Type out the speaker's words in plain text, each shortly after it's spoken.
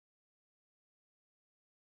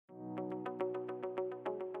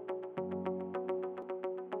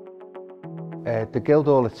The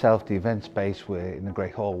Guildhall itself, the event space in the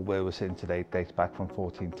Great Hall where we're sitting today, dates back from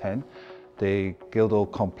 1410. The Guildhall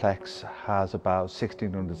complex has about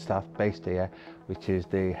 1,600 staff based here, which is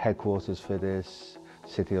the headquarters for this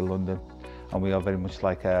City of London. And we are very much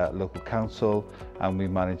like a local council, and we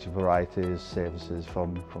manage a variety of services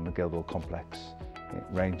from the Guildhall complex,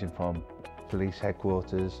 ranging from police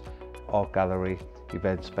headquarters, art gallery,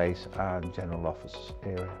 event space and general office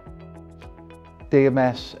area.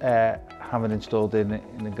 DMS, having installed in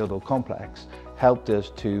the Guildhall complex, helped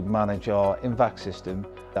us to manage our invac system,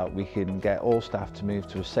 that we can get all staff to move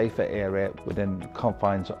to a safer area within the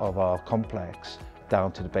confines of our complex,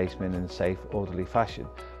 down to the basement in a safe, orderly fashion.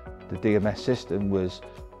 The DMS system was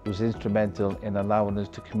instrumental in allowing us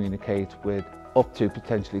to communicate with up to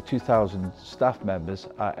potentially 2,000 staff members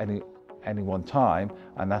at any one time,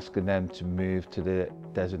 and asking them to move to the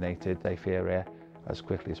designated safe area as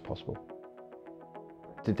quickly as possible.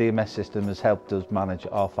 The DMS system has helped us manage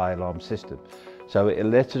our fire alarm system. So it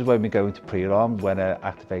alerts us when we go into pre-alarm, when an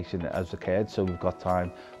activation has occurred, so we've got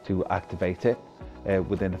time to activate it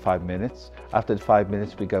within the 5 minutes. After the 5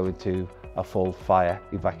 minutes, we go into a full fire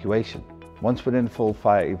evacuation. Once we're in full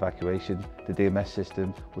fire evacuation, the DMS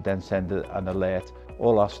system will then send an alert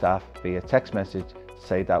all our staff via text message to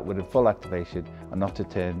say that we're in full activation and not to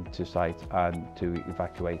turn to site and to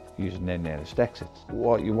evacuate using their nearest exits.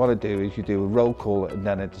 What you want to do is you do a roll call and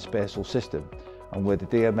then a dispersal system, and where the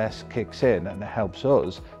DMS kicks in and it helps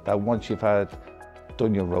us, that once you've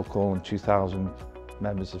done your roll call and 2,000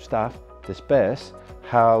 members of staff disperse,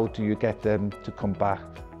 how do you get them to come back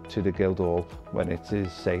to the Guildhall when it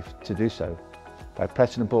is safe to do so? By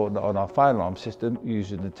pressing a button on our fire alarm system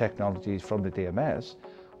using the technologies from the DMS,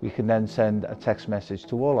 we can then send a text message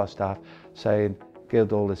to all our staff saying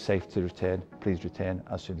Guildhall is safe to return, please return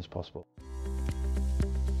as soon as possible.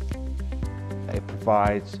 It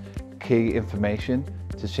provides key information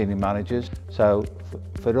to senior managers, so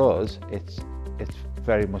for us it's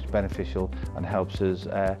very much beneficial and helps us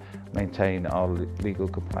maintain our legal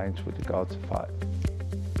compliance with regard to fire.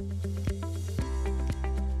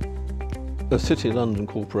 The City of London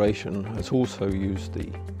Corporation has also used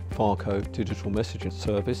the Fireco digital messaging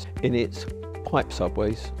service in its pipe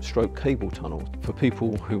subways stroke cable tunnels. For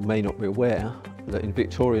people who may not be aware, that in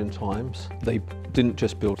Victorian times they didn't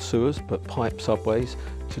just build sewers but pipe subways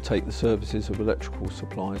to take the services of electrical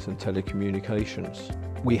supplies and telecommunications.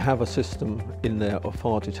 We have a system in there of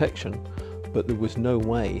fire detection, but there was no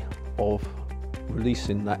way of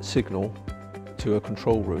releasing that signal to a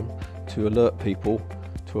control room to alert people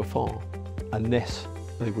to a fire, unless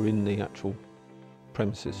they were in the actual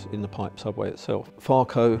premises in the pipe subway itself.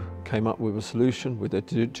 Fireco came up with a solution with a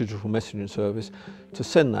digital messaging service to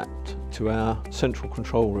send that to our central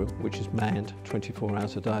control room, which is manned 24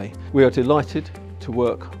 hours a day. We are delighted to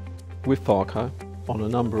work with Fireco on a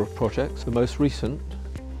number of projects. The most recent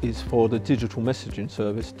is for the digital messaging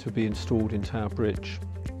service to be installed in Tower Bridge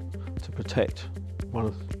to protect one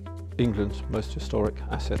of England's most historic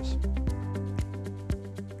assets.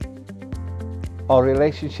 Our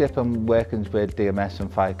relationship and workings with DMS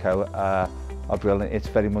and Fireco are brilliant. It's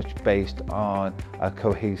very much based on a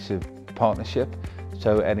cohesive partnership.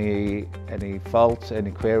 So any faults,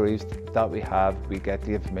 any queries that we have, we get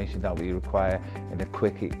the information that we require in a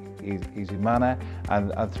quick, easy manner,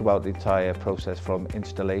 and throughout the entire process, from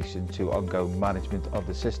installation to ongoing management of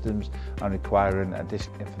the systems and requiring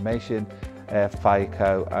additional information,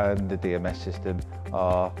 Fireco and the DMS system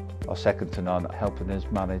are second to none, helping us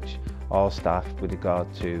manage our staff with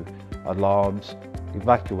regard to alarms,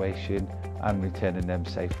 evacuation and returning them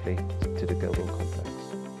safely to the Guildhall complex.